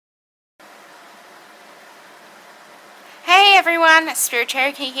everyone,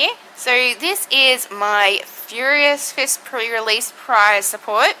 SpiritCheroke here. So this is my Furious Fist pre-release prize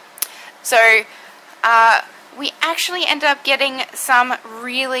support. So we actually ended up getting some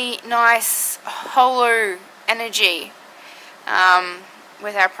really nice holo energy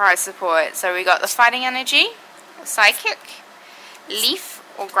with our prize support. So we got the fighting energy, psychic, leaf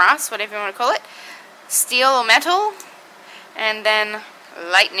or grass, whatever you want to call it, steel or metal, and then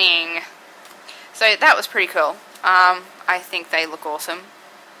lightning. So that was pretty cool. I think they look awesome.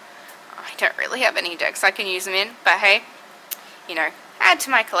 I don't really have any decks I can use them in, but hey, you know, add to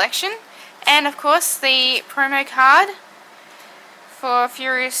my collection. And of course the promo card for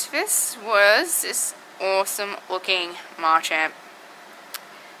Furious Fist was this awesome looking Marchamp.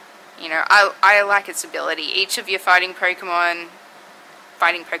 You know, I like its ability. Each of your fighting Pokemon's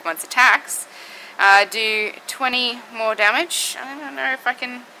attacks do 20 more damage. I don't know if I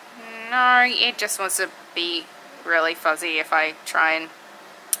can... No, it just wants to be really fuzzy if I try and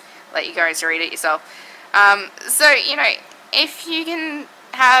let you guys read it yourself. So, you know, if you can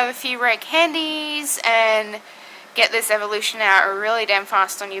have a few rare candies and get this evolution out really damn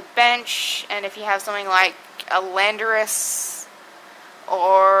fast on your bench, and if you have something like a Landorus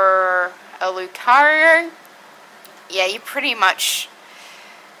or a Lucario, yeah, you pretty much,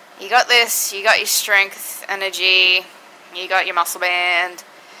 you got this, you got your strength, energy, you got your muscle band,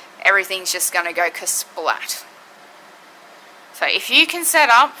 everything's just gonna go kasplat. So if you can set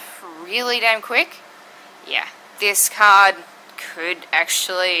up really damn quick, yeah, this card could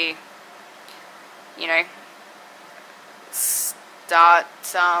actually, you know, start,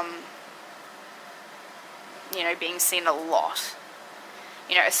 you know, being seen a lot.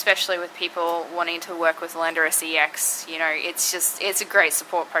 You know, especially with people wanting to work with Landorus EX. You know, it's a great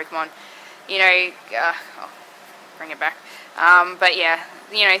support Pokemon. You know, I'll bring it back. But yeah,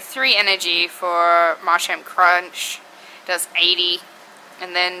 you know, 3 energy for Marchamp Crunch. Does 80,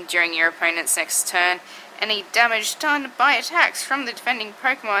 and then during your opponent's next turn, any damage done by attacks from the defending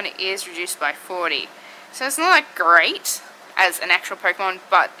Pokemon is reduced by 40. So it's not like great as an actual Pokemon,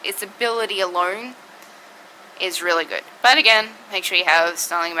 but its ability alone is really good. But again, make sure you have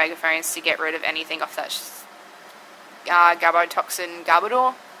Starling Megaphones to get rid of anything off that Garbotoxin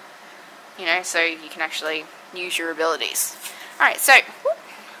Garbodor, you know, so you can actually use your abilities. Alright, so, whoop,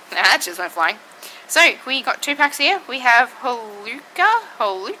 that just went flying. So, we got 2 packs here. We have Holucha?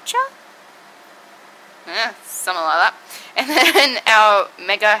 Yeah, something like that. And then our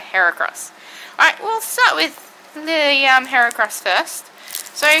Mega Heracross. Alright, we'll start with the Heracross first.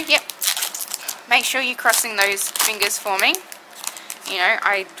 So, yep, make sure you're crossing those fingers for me. You know,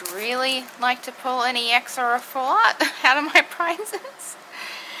 I'd really like to pull an EX or a full art out of my prizes.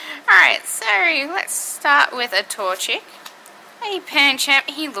 Alright, so let's start with a Torchic. A Pancham,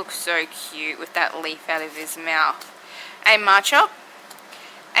 he looks so cute with that leaf out of his mouth. A Machop,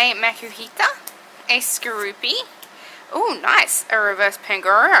 a Makuhita, a Skorupi. Oh, nice, a reverse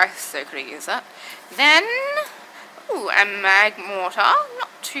Pangoro, I so could have used that. Then, ooh, a Magmortar,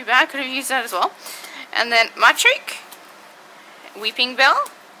 not too bad, could have used that as well. And then Machoke, Weeping Bell,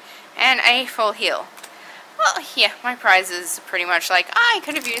 and a Full Heal. Well, yeah, my prizes are pretty much like, I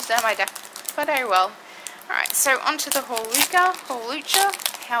could have used that in my deck, but oh well. Alright, so onto the Holucha,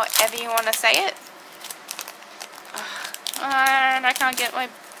 however you want to say it. And I can't get my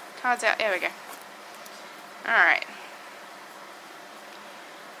cards out. There we go. Alright.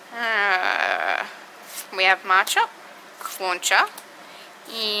 We have Machop, Clauncher,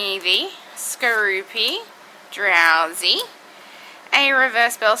 Eevee, Skorupi, Drowsy, a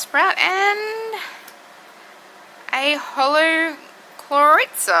Reverse Bellsprout, and a Holo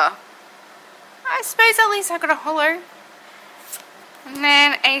Chloritza. I suppose at least I got a holo. And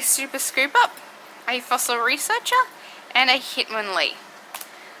then a Super Scoop Up, a Fossil Researcher, and a Hitmonlee.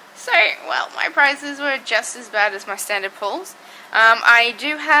 So, well, my prizes were just as bad as my standard pulls. I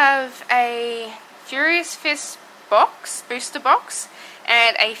do have a Furious Fist box, booster box,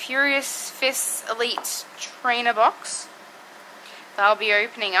 and a Furious Fist Elite Trainer box that I'll be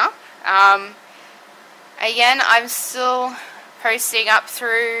opening up. Again, I'm still posting up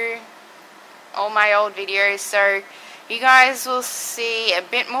through all my old videos, so you guys will see a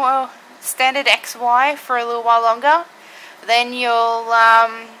bit more standard XY for a little while longer. Then you'll,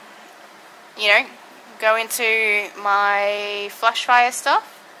 you know, go into my Flashfire stuff.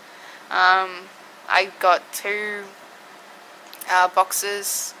 I've got 2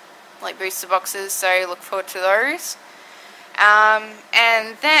 boxes, like booster boxes, so look forward to those.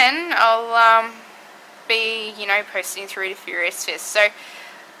 And then I'll be, you know, posting through to Furious Fist. So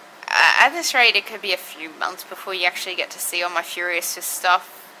at this rate, it could be a few months before you actually get to see all my Furious Fist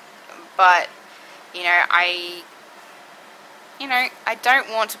stuff. But, you know, I you know, I don't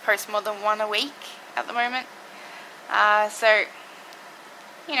want to post more than one a week at the moment. So,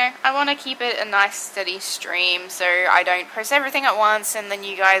 you know, I want to keep it a nice steady stream so I don't post everything at once and then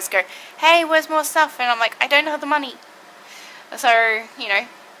you guys go, hey, where's more stuff? And I'm like, I don't have the money. So, you know,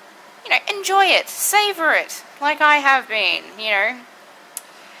 enjoy it, savor it, like I have been, you know.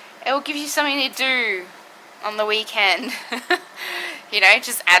 It will give you something to do on the weekend. You know,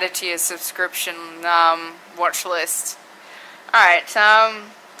 just add it to your subscription watch list. Alright,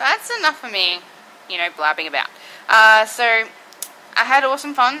 that's enough of me, you know, blabbing about. So, I had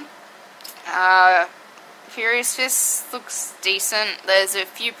awesome fun. Furious Fist looks decent. There's a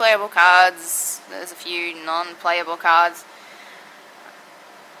few playable cards. There's a few non-playable cards.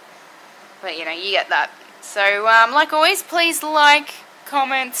 But, you know, you get that. So, like always, please like,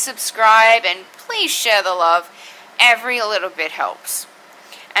 comment, subscribe, and please share the love. Every little bit helps.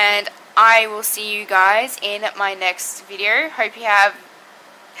 And I will see you guys in my next video. Hope you have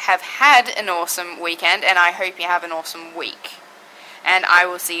had an awesome weekend, and I hope you have an awesome week. And I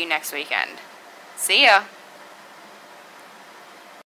will see you next weekend. See ya!